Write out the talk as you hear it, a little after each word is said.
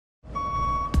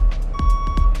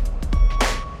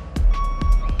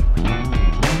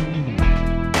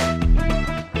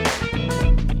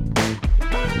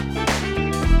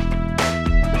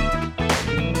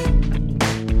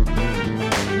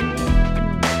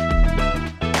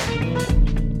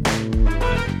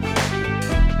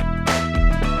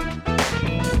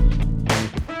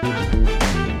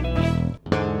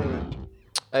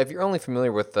if you're only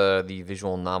familiar with the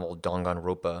visual novel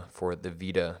Danganronpa for the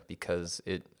Vita, because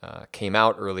it came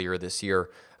out earlier this year,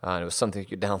 and it was something you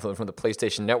could download from the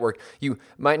PlayStation Network, you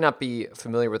might not be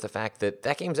familiar with the fact that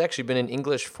that game's actually been in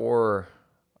English for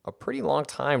a pretty long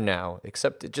time now,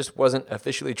 except it just wasn't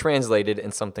officially translated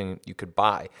and something you could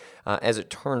buy. As it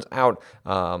turns out,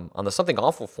 on the Something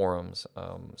Awful forums,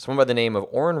 someone by the name of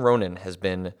Oren Ronan has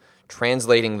been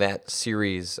translating that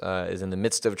series, is in the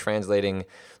midst of translating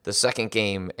the second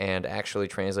game and actually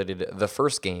translated the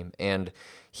first game. And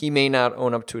he may not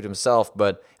own up to it himself,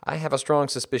 but I have a strong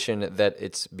suspicion that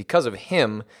it's because of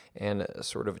him and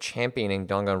sort of championing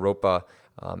Danganronpa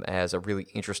as a really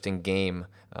interesting game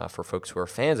for folks who are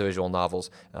fans of visual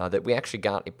novels, that we actually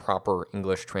got a proper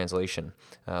English translation.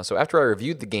 So after I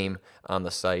reviewed the game on the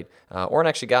site, Oren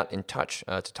actually got in touch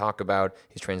to talk about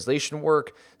his translation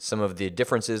work, some of the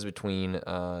differences between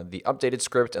the updated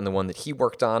script and the one that he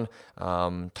worked on,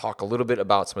 talk a little bit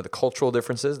about some of the cultural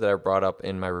differences that I brought up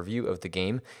in my review of the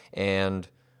game, and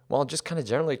well, just kind of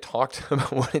generally talked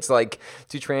about what it's like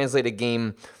to translate a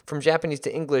game from Japanese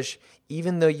to English,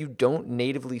 even though you don't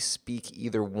natively speak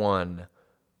either one.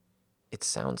 It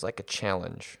sounds like a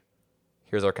challenge.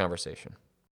 Here's our conversation.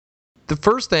 The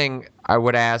first thing I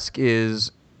would ask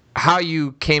is how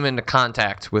you came into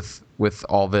contact with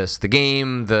all this, the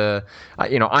game,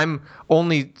 I'm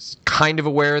only kind of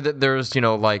aware that there's,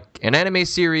 like an anime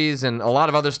series and a lot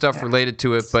of other stuff related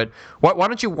to it, but why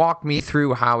don't you walk me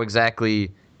through how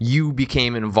exactly you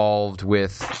became involved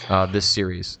with this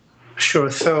series? Sure.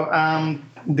 So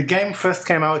the game first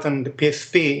came out on the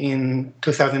PSP in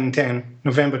 2010,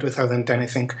 November 2010, I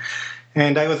think.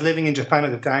 And I was living in Japan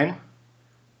at the time.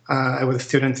 I was a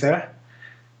student there.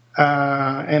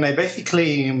 And I think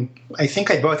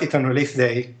I bought it on release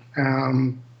day.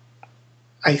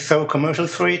 I saw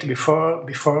commercials for it before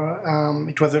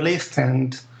it was released,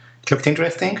 and it looked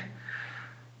interesting.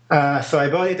 So I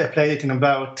bought it. I played it in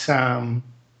about... it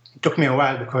took me a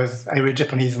while because I read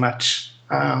Japanese much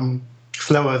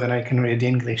slower than I can read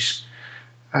English.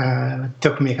 It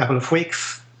took me a couple of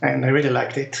weeks, and I really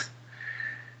liked it.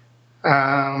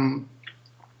 I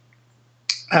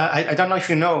don't know if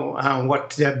you know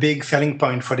what the big selling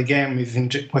point for the game was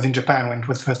in Japan when it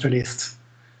was first released.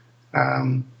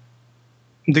 Do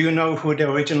you know who the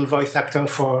original voice actor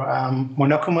for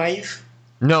Monokuma is?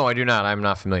 No, I do not. I'm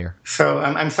not familiar. So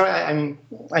I'm sorry.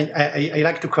 I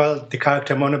like to call the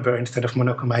character Monobear instead of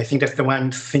Monokuma. I think that's the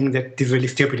one thing that is really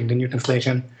stupid in the new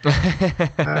translation.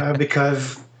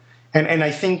 Because, and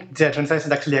I think the translators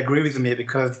actually agree with me,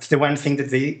 because it's the one thing that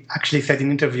they actually said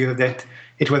in interview, that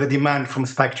it was a demand from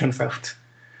Spike Chunsoft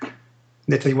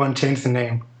that they won't change the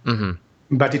name. Mm-hmm.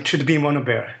 But it should be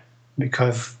Monobear,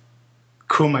 because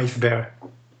Kuma is bear.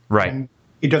 Right. And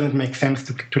it doesn't make sense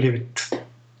to leave it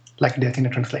like that in a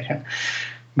translation.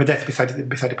 But that's beside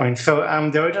the point. So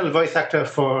the original voice actor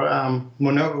for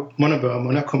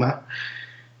Monokuma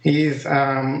is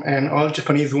an old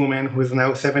Japanese woman who is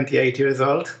now 78 years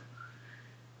old.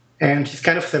 And she's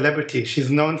kind of a celebrity. She's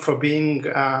known for being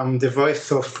the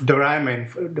voice of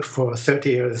Doraemon for 30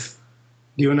 years.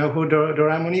 Do you know who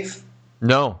Doraemon is?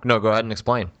 No, go ahead and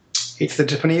explain. It's the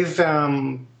Japanese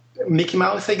Mickey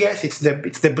Mouse, I guess. It's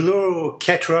the blue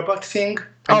cat robot thing.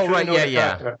 Oh, right,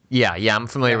 yeah. I'm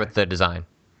familiar with the design.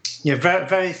 Yeah, very,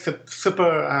 very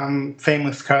super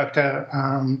famous character.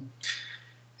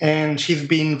 And she's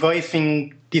been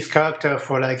voicing this character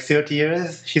for like 30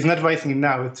 years. She's not voicing him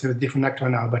now. It's a different actor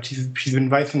now, but she's been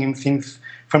voicing him since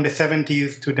from the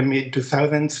 70s to the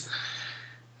mid-2000s.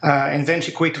 And then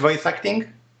she quit voice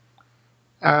acting.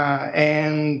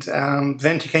 And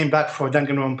then she came back for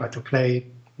Danganronpa to play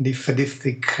this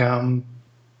sadistic,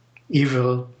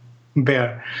 evil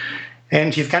bear.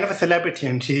 And she's kind of a celebrity,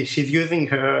 and she's using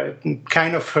her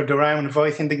Doraemon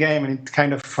voice in the game, and it's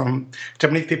kind of from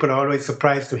Japanese people are always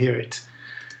surprised to hear it.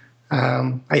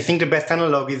 I think the best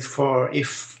analog is for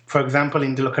example,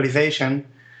 in the localization,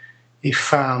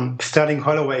 if Sterling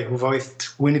Holloway, who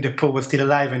voiced Winnie the Pooh, was still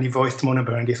alive and he voiced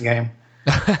Monobear in this game.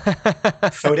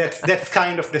 So that's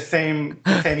kind of the same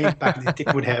impact that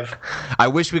it would have. I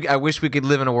wish we could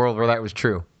live in a world where that was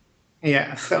true.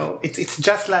 Yeah, so it's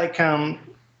just like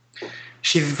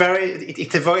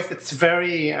it's a voice that's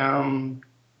very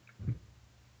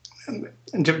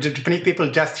Japanese people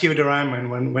just hear Doraemon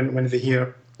when they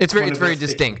hear. It's very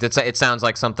distinct. It sounds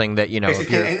like something that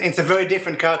It's a very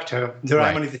different character.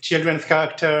 Doraemon is a children's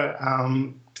character.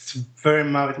 It's very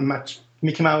much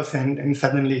Mickey Mouse, and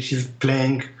suddenly she's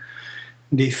playing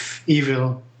this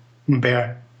evil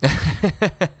bear.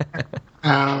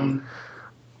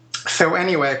 So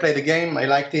anyway, I played the game. I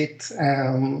liked it.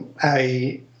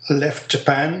 I left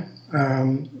Japan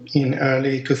in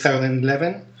early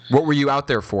 2011. What were you out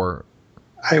there for?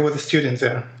 I was a student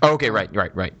there. Oh, okay, right.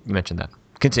 You mentioned that.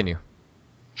 Continue.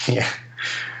 Yeah.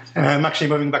 I'm actually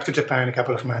moving back to Japan in a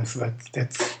couple of months, but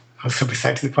that's also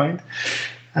besides the point.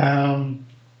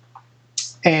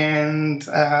 It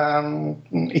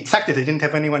sucked that I didn't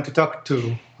have anyone to talk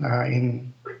to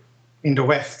in the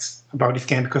West about this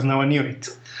game because no one knew it.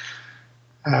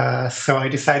 So I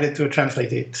decided to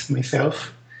translate it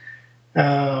myself,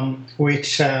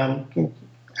 which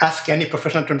ask any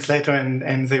professional translator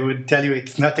and they would tell you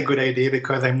it's not a good idea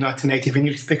because I'm not a native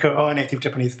English speaker or a native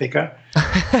Japanese speaker.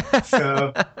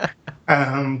 So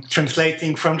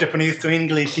translating from Japanese to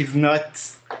English is not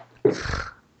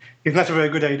a very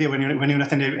good idea when you're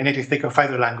not a native speaker of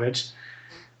either language.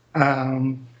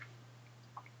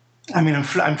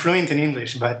 I'm fluent in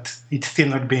English, but it's still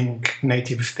not being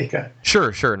native speaker.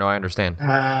 Sure. No, I understand.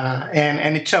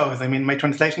 And it shows. I mean, my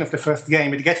translation of the first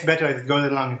game, it gets better as it goes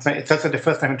along. It's also the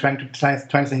first time I'm trying to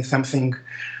translate something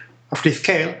of this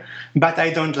scale, but I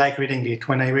don't like reading it.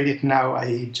 When I read it now,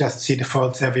 I just see the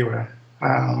faults everywhere.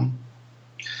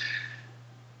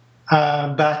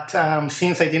 But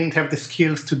since I didn't have the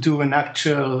skills to do an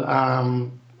actual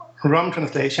ROM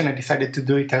translation, I decided to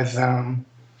do it as a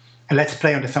Let's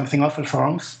Play on the Something Awful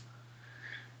forums.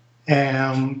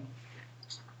 And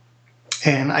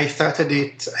I started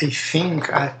it, I think,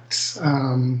 at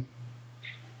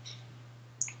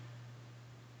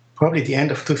probably the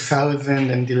end of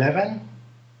 2011.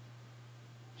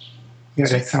 Yeah,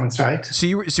 that sounds right. So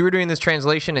you were doing this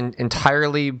translation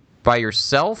entirely by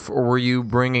yourself, or were you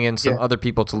bringing in some other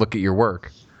people to look at your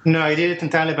work? No, I did it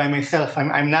entirely by myself.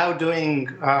 I'm now doing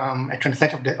a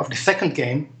translation of the second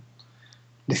game,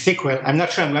 the sequel. I'm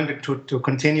not sure I'm going to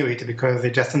continue it because they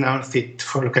just announced it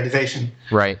for localization.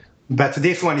 Right. But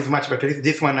this one is much better.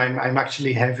 This one I'm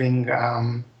actually having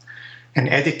an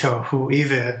editor who is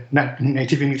a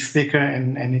native English speaker,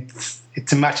 and it's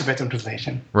a much better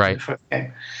translation. Right. Than the first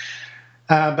game.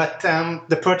 But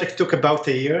the project took about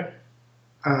a year,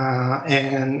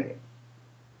 and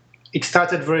it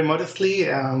started very modestly,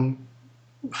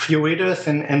 few readers,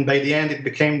 and by the end it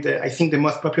became I think the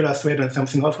most popular thread on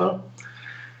Something Awful.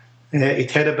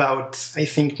 It had about, I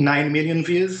think, 9 million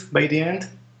views by the end.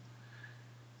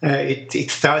 It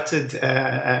started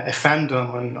a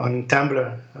fandom on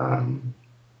Tumblr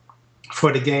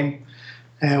for the game,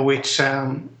 which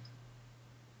I'm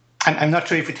not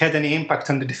sure if it had any impact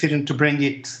on the decision to bring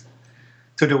it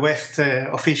to the West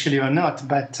officially or not,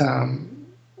 but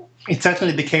it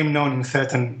certainly became known in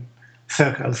certain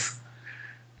circles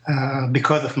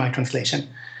because of my translation.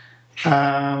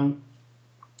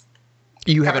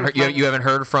 You haven't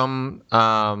heard from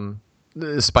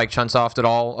Spike Chunsoft at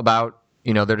all about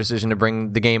their decision to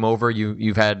bring the game over?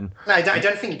 You've had. No, I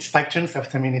don't think it's Spike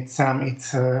Chunsoft. I mean, it's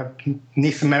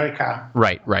NIS America.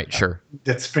 Right. Sure.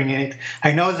 That's bringing it.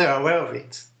 I know they're aware of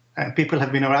it. People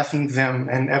have been harassing them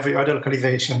and every other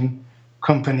localization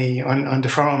company on the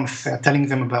forums, telling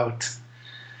them about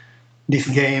this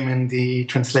game and the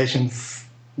translations,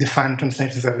 the fan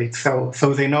translations of it. So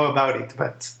they know about it,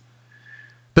 but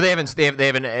they haven't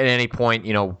at any point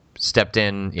stepped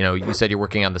in. You said you're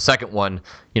working on the second one.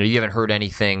 You haven't heard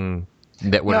anything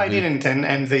that would. No, I didn't,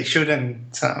 and they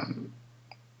shouldn't. I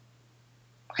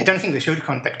don't think they should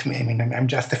contact me. I mean, I'm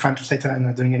just a fan translator. I'm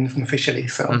not doing anything officially,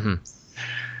 so. Mm-hmm.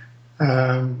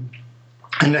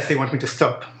 Unless they want me to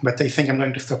stop, but they think I'm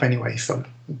going to stop anyway, so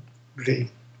they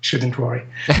shouldn't worry.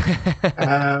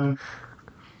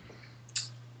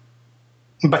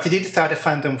 But he did start a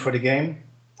fandom for the game,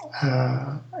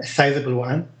 a sizable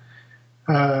one.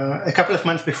 A couple of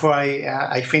months before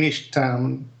I finished,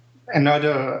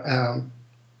 another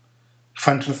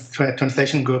fan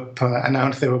translation group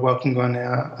announced they were working on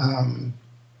an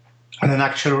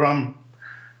actual ROM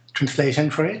translation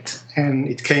for it, and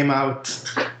it came out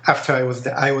after I was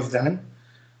done.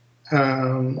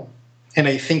 And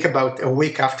I think about a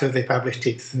week after they published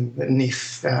it,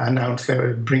 NIS announced they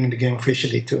were bringing the game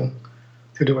officially to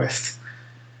the West.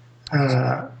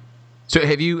 So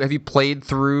have you played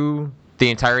through the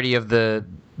entirety of the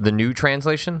new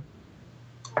translation?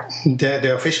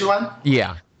 The official one?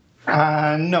 Yeah.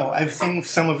 No, I've seen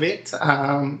some of it.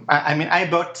 I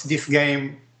bought this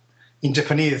game in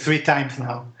Japanese 3 times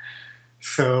now,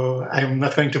 so I'm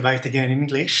not going to buy it again in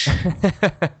English.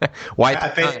 Why?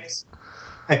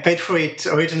 I paid for it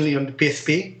originally on the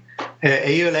PSP.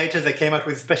 A year later, they came out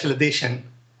with a special edition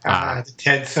that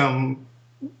had some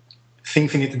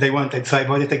things in it that they wanted, so I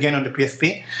bought it again on the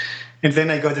PSP, and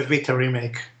then I got the Vita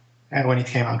remake when it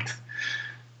came out,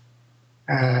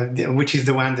 which is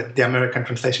the one that the American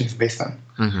translation is based on.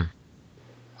 Mm-hmm.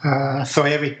 So I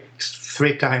have it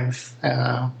 3 times,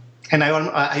 and I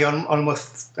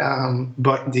almost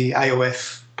bought the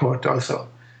iOS port also.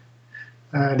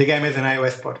 The game is an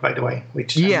iOS port, by the way.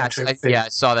 Which I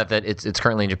saw that it's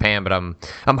currently in Japan, but I'm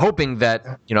hoping that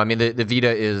I mean the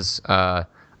Vita is a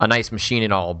nice machine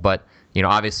and all, but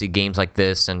obviously games like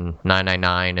this and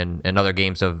 999 and other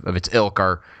games of its ilk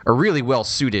are really well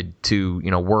suited to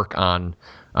work on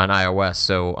iOS.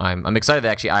 So I'm excited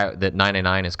that actually that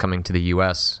 999 is coming to the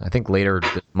US. I think later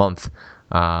this month.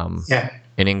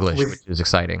 In English, which is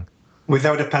exciting.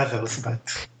 Without the puzzles,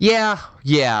 but yeah.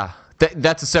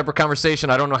 That's a separate conversation.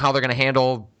 I don't know how they're going to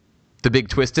handle the big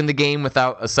twist in the game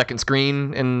without a second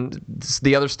screen and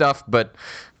the other stuff, but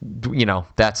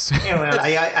that's.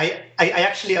 I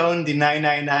actually own the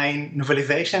 999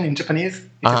 novelization in Japanese.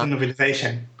 It's a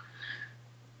novelization.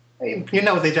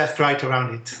 They just write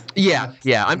around it. Yeah.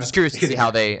 I'm just curious to see how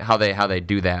they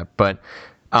do that. But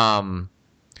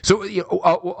so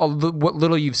what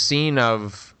little you've seen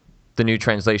of the new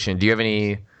translation, do you have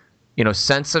any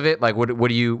sense of it? Like what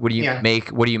do you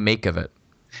make of it?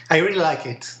 I really like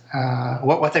it.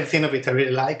 What I've seen of it, I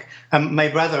really like. My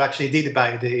brother actually did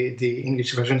buy the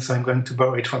English version, so I'm going to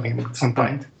borrow it from him at some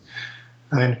point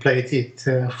and play it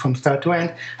from start to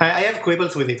end. I have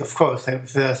quibbles with it, of course. I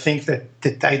have things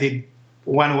that I did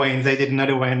one way and they did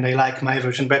another way, and I like my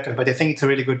version better. But I think it's a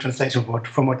really good translation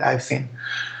from what I've seen.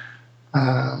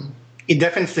 It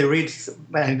definitely reads,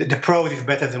 and the prose is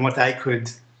better than what I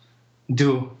could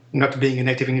do, not being a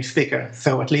native English speaker.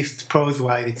 So at least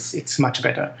prose-wise, it's much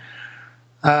better.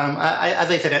 As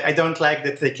I said, I don't like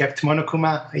that they kept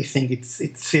Monokuma. I think it's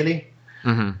silly.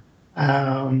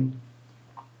 Mm-hmm.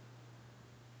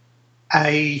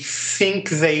 I think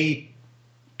they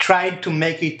tried to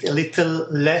make it a little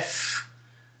less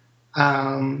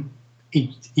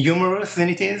humorous than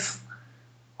it is,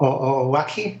 or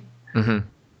wacky. Mm-hmm.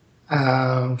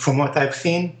 From what I've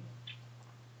seen.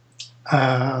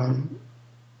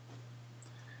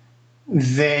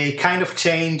 They kind of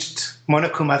changed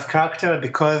Monokuma's character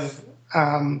because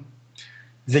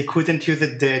they couldn't use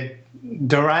the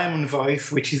Doraemon voice,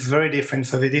 which is very different.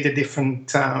 So they did a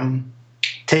different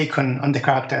take on the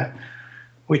character,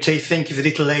 which I think is a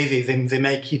little lazy. They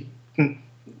make it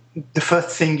the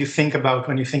first thing you think about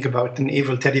when you think about an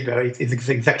evil teddy bear. It is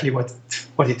exactly what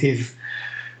it is.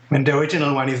 When the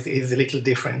original one is a little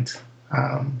different.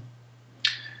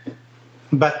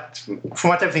 But from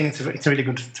what I've seen, it's a really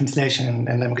good translation,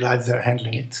 and I'm glad they're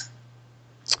handling it.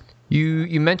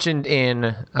 You mentioned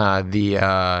in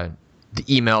the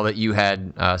email that you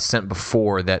had sent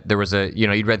before that there was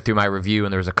you'd read through my review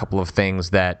and there was a couple of things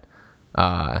that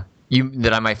I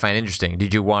might find interesting.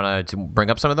 Did you want to bring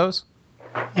up some of those?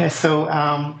 Yeah. So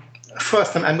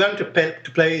first, I'm going to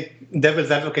play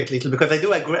devil's advocate a little, because I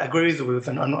do agree with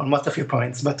you on most of your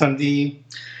points, but on the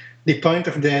point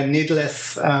of the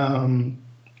needless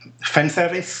fan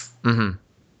service, mm-hmm.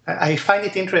 I find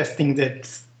it interesting that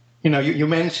you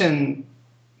mentioned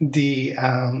the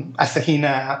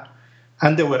Asahina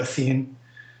underwear scene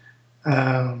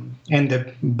and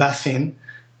the bath scene,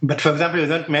 but for example, you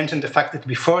don't mention the fact that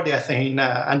before the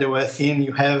Asahina underwear scene,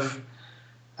 you have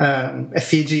a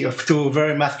CG of 2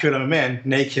 very muscular men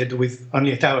naked with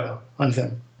only a towel on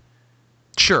them.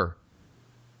 Sure.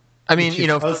 I mean,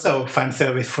 also fan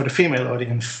service for the female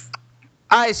audience.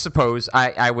 I suppose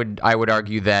I would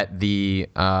argue that the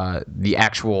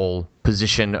actual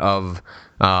position of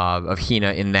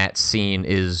Hina in that scene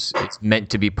it's meant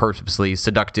to be purposely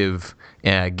seductive,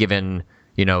 given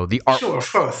the art. Sure,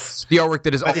 of course. The artwork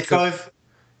that is. But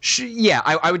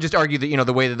I would just argue that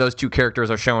the way that those 2 characters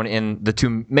are shown the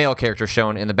 2 male characters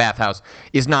shown in the bathhouse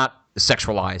is not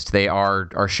sexualized. They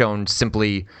are shown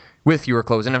simply with fewer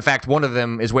clothes, and in fact, one of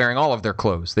them is wearing all of their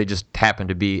clothes. They just happen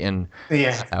to be in the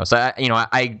house. I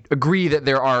agree that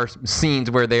there are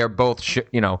scenes where they are both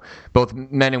both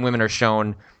men and women are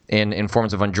shown in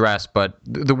forms of undress, but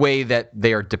the way that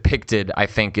they are depicted, I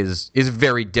think, is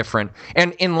very different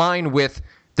and in line with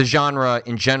the genre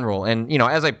in general. And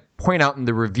as I point out in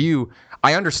the review,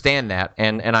 I understand that,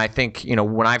 and I think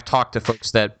when I've talked to folks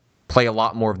that play a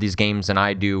lot more of these games than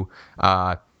I do.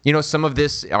 Some of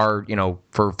this are,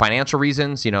 for financial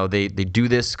reasons. They do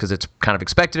this because it's kind of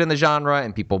expected in the genre,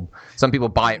 and some people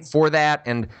buy it for that,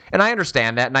 and I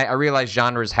understand that, and I realize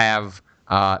genres have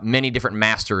many different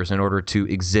masters in order to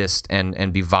exist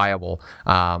and be viable.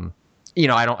 I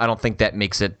don't think that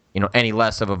makes it any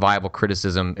less of a viable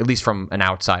criticism, at least from an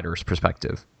outsider's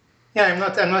perspective. Yeah,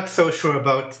 I'm not so sure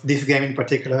about this game in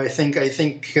particular. I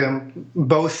think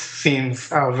both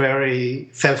scenes are very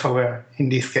self-aware in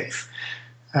this case.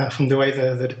 From the way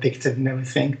they're depicted and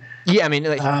everything. Yeah, I mean,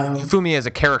 Fumi as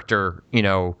a character,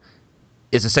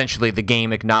 is essentially the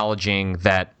game acknowledging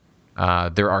that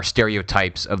there are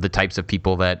stereotypes of the types of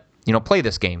people that play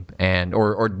this game and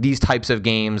or these types of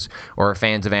games or are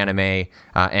fans of anime,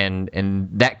 and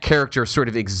that character sort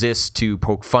of exists to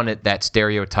poke fun at that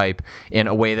stereotype in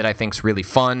a way that I think is really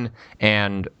fun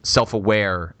and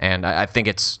self-aware, and I think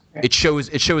it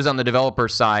shows on the developer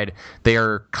side they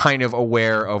are kind of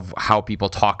aware of how people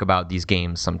talk about these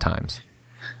games sometimes.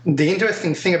 The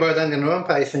interesting thing about Danganronpa,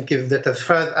 I think, is that as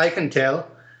far as I can tell,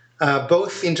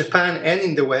 both in Japan and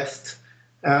in the West,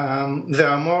 there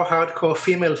are more hardcore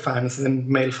female fans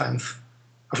than male fans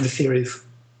of the series.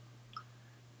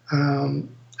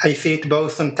 I see it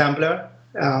both on Tumblr.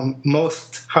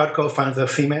 Most hardcore fans are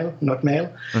female, not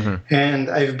male. Mm-hmm. And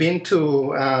I've been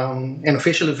to an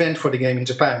official event for the game in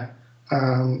Japan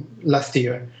last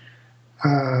year.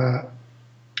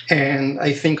 And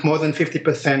I think more than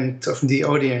 50% of the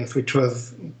audience, which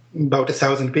was about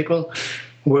 1,000 people,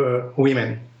 were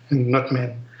women and not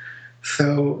men.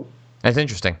 So that's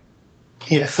interesting.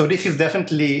 Yeah, so this is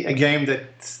definitely a game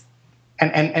that,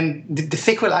 and the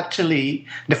sequel actually,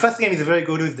 the first game is very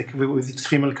good with its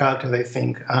female characters, I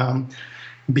think.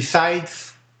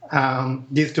 Besides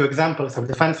these two examples of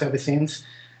the fan service scenes,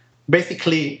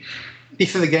 basically,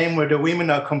 this is a game where the women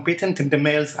are competent and the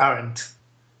males aren't,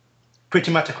 pretty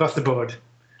much across the board.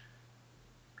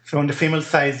 So on the female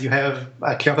side, you have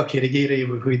Kyoko Kirigiri,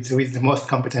 who is the most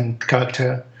competent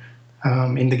character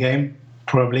in the game,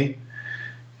 probably.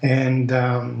 And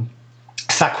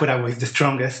Sakura, who is the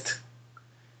strongest.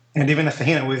 And even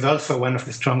Asahina, who is also one of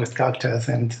the strongest characters.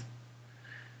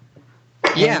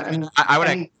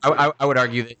 I would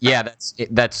argue that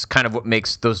that's kind of what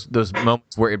makes those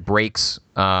moments where it breaks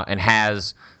and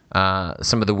has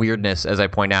some of the weirdness, as I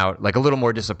point out, like a little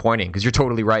more disappointing, because you're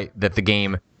totally right that the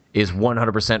game is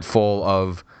 100% full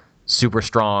of super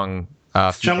strong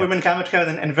women characters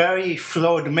and very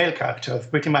flawed male characters.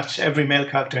 Pretty much every male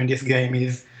character in this game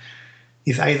is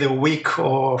either weak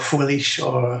or foolish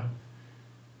or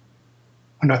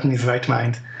not in his right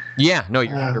mind. Yeah, no,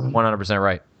 you're 100%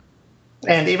 right.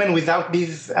 And even without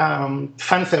these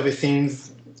fan service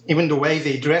scenes, even the way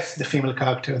they dress the female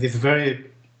characters is very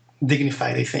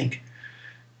dignified, I think.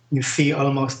 You see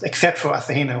almost, except for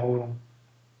Asahina, who,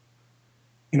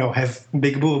 has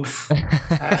big boobs.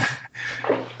 The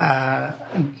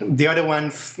other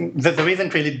ones, there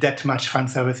isn't really that much fan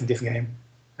service in this game,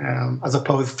 as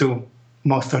opposed to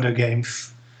most other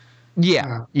games.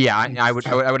 I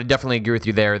would definitely agree with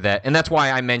you there. And that's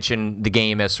why I mentioned the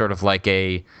game as sort of like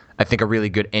I think a really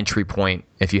good entry point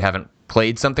if you haven't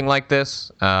played something like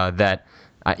this. I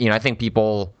think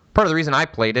people. Part of the reason I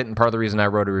played it and part of the reason I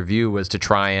wrote a review was to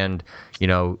try and,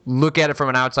 look at it from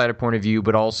an outsider point of view,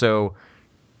 but also,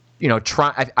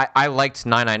 try. I liked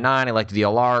 999. I liked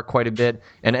VLR quite a bit,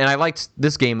 and I liked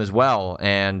this game as well.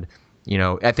 And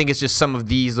I think it's just some of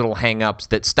these little hang-ups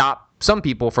that stop some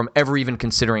people from ever even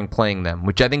considering playing them,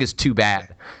 which I think is too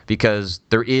bad because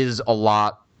there is a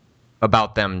lot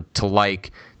about them to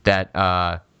like that.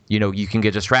 You can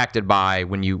get distracted by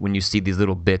when you see these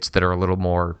little bits that are a little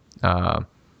more.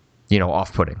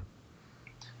 Off-putting.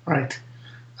 Right.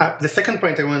 The second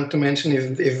point I want to mention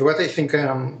is what I think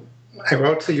I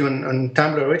wrote to you on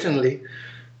Tumblr originally,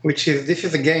 which is this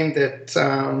is a game that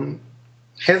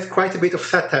has quite a bit of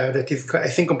satire that is, I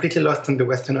think, completely lost in the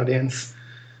Western audience.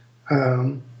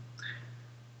 In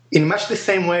much the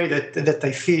same way that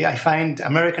I find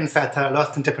American satire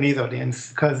lost in Japanese audience.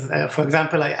 Because, for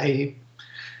example,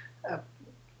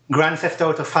 Grand Theft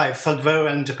Auto 5 sold very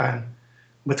well in Japan.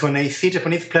 But when I see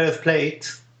Japanese players play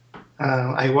it,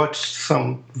 I watch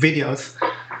some videos,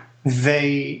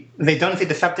 they don't see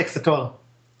the subtext at all.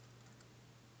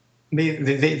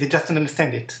 They just don't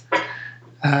understand it.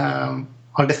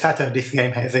 Or the satire this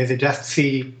game has. They just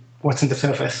see what's on the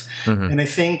surface. Mm-hmm. And I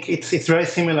think it's very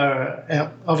similar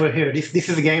over here. This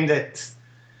is a game that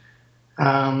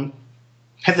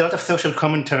has a lot of social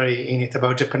commentary in it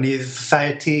about Japanese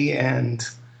society and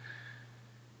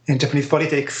Japanese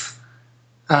politics.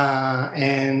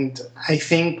 And I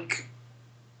think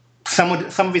some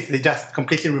of it they just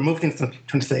completely removed in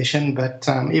translation, but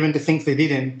even the things they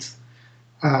didn't,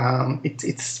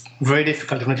 it's very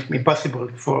difficult, if not impossible,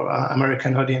 for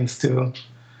American audience to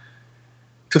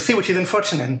see, which is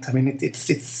unfortunate. I mean,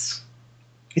 it's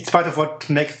part of what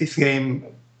makes this game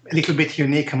a little bit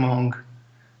unique among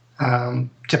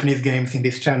Japanese games in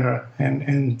this genre,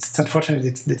 and it's unfortunate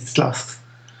it's lost.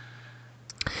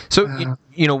 So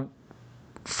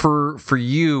For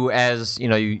you, as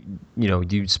you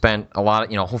spent a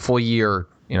lot, a whole full year,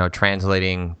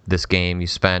 translating this game. You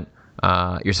spent,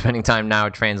 you're spending time now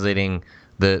translating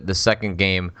the second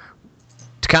game.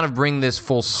 kind of bring this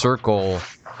full circle,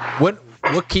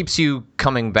 what keeps you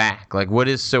coming back? Like, what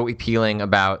is so appealing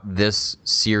about this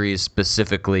series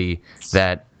specifically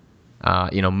that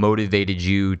motivated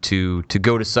you to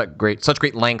go to such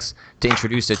great lengths to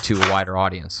introduce it to a wider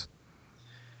audience?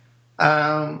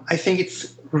 I think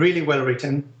it's really well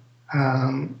written.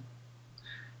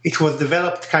 It was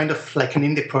developed kind of like an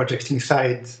indie project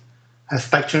inside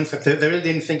Spike Chunsoft. They really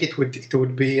didn't think it would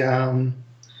be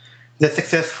that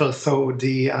successful. So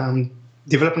the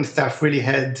development staff really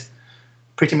had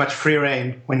pretty much free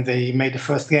reign when they made the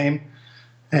first game,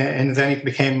 and then it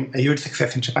became a huge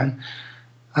success in Japan.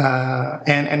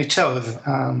 And it shows.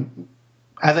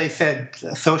 As I said,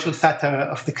 social satire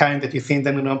of the kind that you see in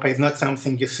Danganronpa is not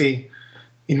something you see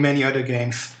in many other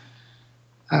games.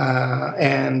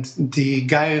 And the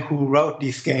guy who wrote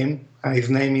this game,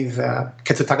 his name is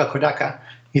Katsutaka Kodaka.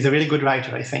 He's a really good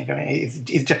writer, I think. I mean,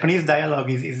 his Japanese dialogue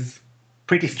is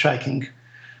pretty striking.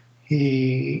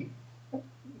 The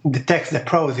text, the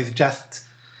prose, is just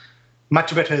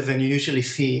much better than you usually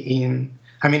see in.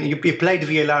 I mean, you played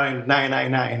VLR in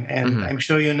 999, and I'm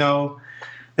sure you know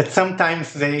that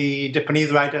sometimes the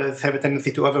Japanese writers have a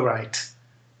tendency to overwrite,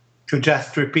 to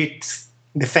just repeat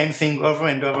the same thing over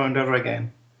and over and over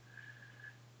again.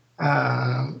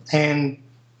 And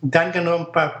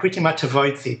Danganronpa pretty much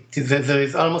avoids it. There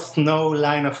is almost no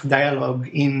line of dialogue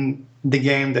in the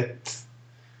game that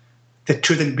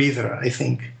shouldn't be there, I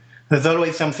think. There's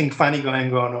always something funny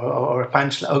going on, or a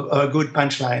punch, or a good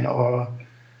punchline, or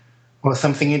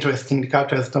something interesting the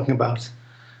character is talking about.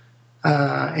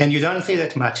 And you don't see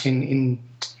that much in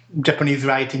Japanese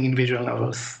writing in visual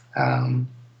novels. And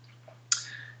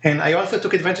I also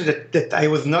took advantage that I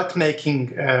was not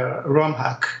making ROM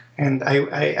hack, and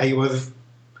I was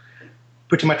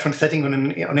pretty much translating on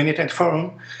an internet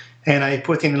forum, and I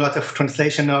put in a lot of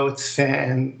translation notes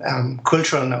and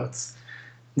cultural notes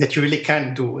that you really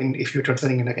can't do if you're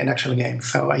translating an actual game.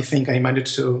 So I think I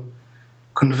managed to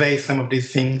convey some of these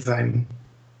things I'm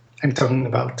talking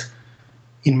about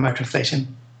in my translation.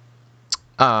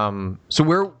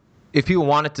 So if people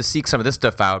wanted to seek some of this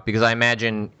stuff out, because I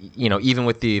imagine, even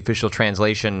with the official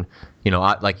translation,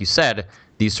 like you said,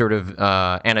 these sort of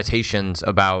annotations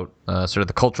about sort of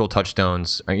the cultural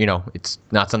touchstones, it's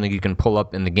not something you can pull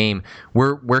up in the game.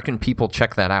 Where can people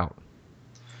check that out?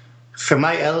 So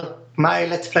my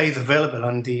Let's Play is available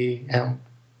on the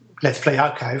Let's Play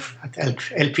archive at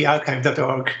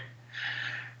lparchive.org.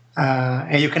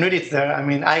 And you can read it there. I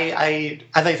mean,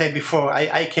 as I said before,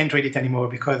 I can't read it anymore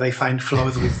because I find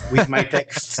flaws with my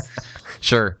texts.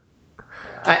 Sure.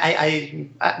 I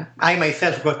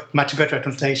myself got much better at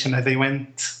translation as I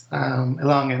went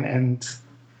along, and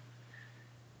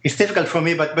it's difficult for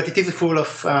me, but it is full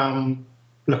of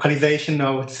localization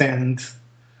notes and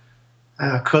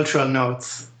cultural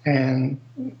notes, and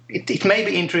it may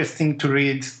be interesting to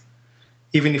read,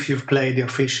 even if you've played the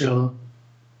official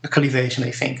localization,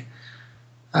 I think.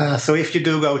 So if you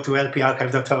do go to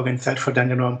lparchive.org and search for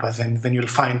Danganronpa, then you'll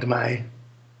find an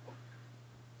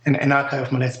archive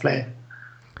of my Let's Play.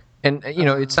 And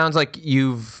it sounds like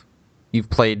you've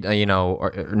played,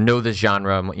 or know this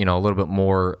genre, a little bit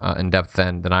more in depth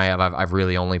than I have. I've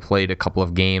really only played a couple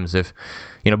of games. If,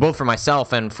 both for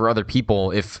myself and for other people,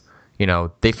 if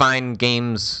they find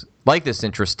games like this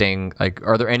interesting, like,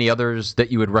 are there any others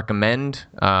that you would recommend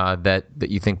that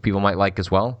you think people might like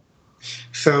as well?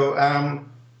 So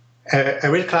a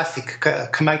real classic,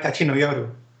 Kamaitachi no Yoru,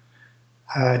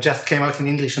 just came out in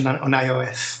English on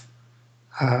iOS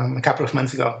a couple of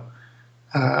months ago.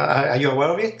 Are you aware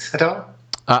of it at all?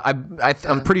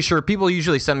 I'm pretty sure people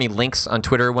usually send me links on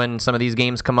Twitter when some of these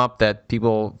games come up that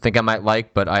people think I might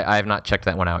like, but I have not checked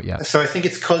that one out yet. So I think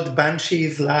it's called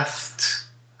Banshee's Last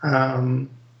something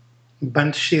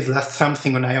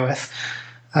on iOS.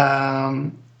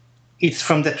 It's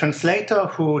from the translator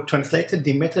who translated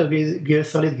the Metal Gear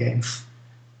Solid games.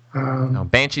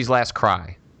 Banshee's Last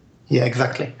Cry. Yeah,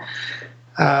 exactly.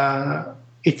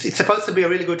 It's supposed to be a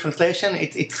really good translation.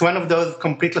 It's one of those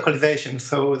complete localizations.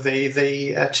 So they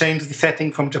changed the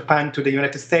setting from Japan to the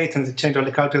United States, and they changed all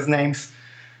the characters' names.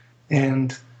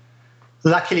 And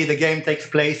luckily, the game takes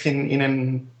place in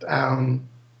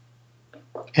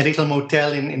a little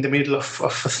motel in the middle of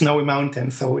a snowy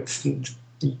mountain. So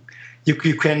you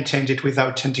can change it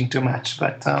without changing too much.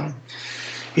 But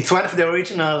it's one of the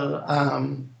original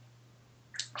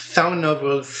sound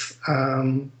novels.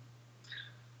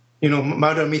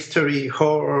 Murder, mystery,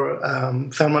 horror,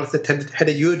 sound novels that had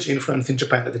a huge influence in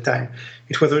Japan at the time.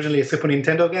 It was originally a Super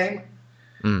Nintendo game,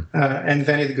 and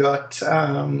then it got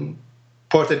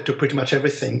ported to pretty much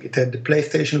everything. It had the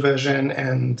PlayStation version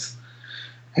and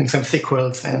some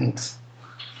sequels, and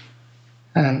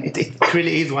And it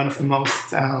really is one of the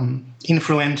most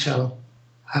influential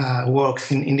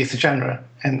works in this genre,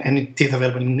 and it is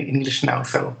available in English now.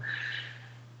 So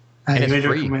I really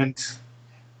recommend.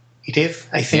 It is,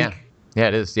 I think. Yeah,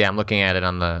 it is. Yeah, I'm looking at it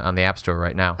on the App Store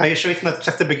right now. Are you sure it's not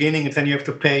just the beginning, and then you have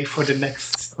to pay for the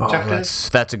next chapters?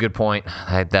 That's a good point.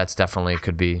 That's definitely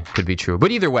could be true.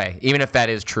 But either way, even if that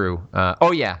is true,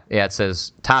 it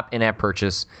says top in-app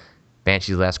purchase,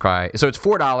 Banshee's Last Cry. So it's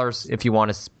 $4 if you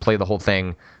want to play the whole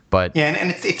thing. But yeah,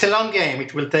 and it's a long game.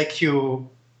 It will take you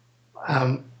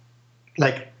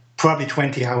probably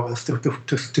 20 hours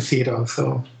to see it all.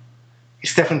 So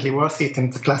it's definitely worth it, and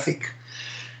it's a classic.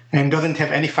 And doesn't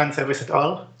have any fan service at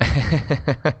all.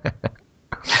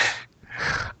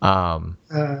 Well,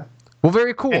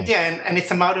 very cool. And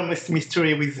it's a modern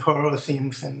mystery with horror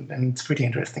themes, and it's pretty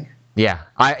interesting. Yeah,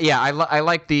 I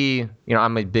like the,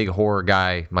 I'm a big horror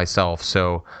guy myself,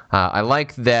 so I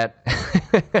like that.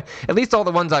 At least all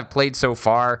the ones I've played so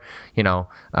far,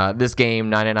 this game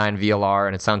 99 VLR,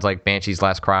 and it sounds like Banshee's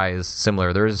Last Cry is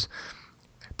similar. There's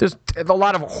a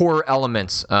lot of horror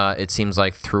elements, it seems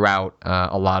like, throughout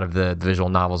a lot of the visual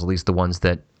novels, at least the ones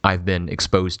that I've been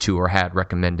exposed to or had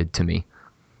recommended to me.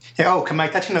 Yeah,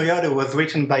 Kamaitachi no Yoru was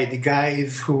written by the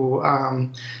guys who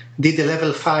did the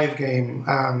level 5 game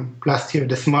last year,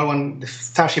 the small one, the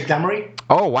Starship Damari.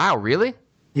 Oh, wow, really?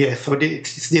 Yeah, so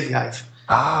it's these guys.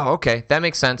 Oh, okay, that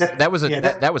makes sense. That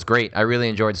was great. I really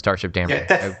enjoyed Starship Damari.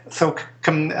 Yeah,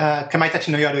 Kamaitachi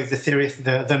no Yoru is the series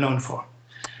they're known for.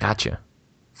 Gotcha.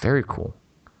 Very cool.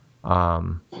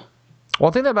 Well,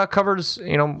 I think that about covers,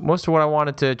 most of what I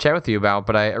wanted to chat with you about,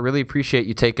 but I really appreciate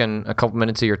you taking a couple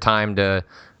minutes of your time to,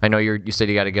 I know you said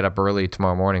you got to get up early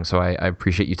tomorrow morning, so I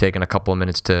appreciate you taking a couple of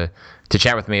minutes to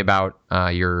chat with me about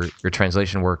your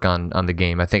translation work on the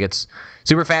game. I think it's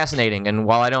super fascinating, and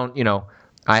while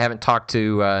I haven't talked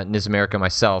to Niz America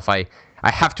myself, I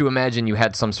have to imagine you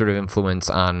had some sort of influence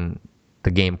on the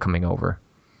game coming over.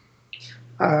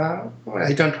 I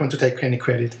don't want to take any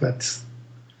credit, but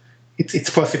it's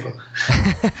possible.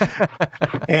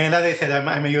 And as I said,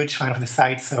 I'm a huge fan of the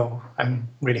site, so I'm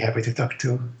really happy to talk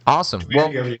to. Awesome.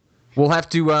 Well, we'll have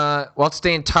to let's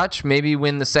stay in touch. Maybe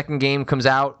when the second game comes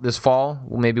out this fall,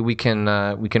 maybe we can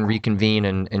reconvene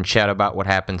and chat about what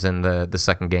happens in the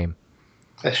second game.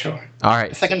 Sure. All right.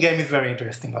 The second game is very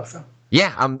interesting, also.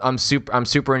 Yeah, I'm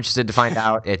super interested to find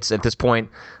out. It's at this point.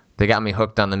 They got me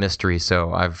hooked on the mystery,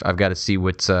 so I've got to see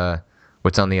what's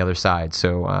on the other side.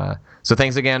 So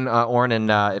thanks again, Oren, and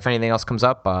if anything else comes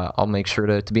up, I'll make sure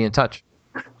to be in touch.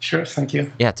 Sure, thank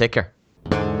you. Yeah, take care.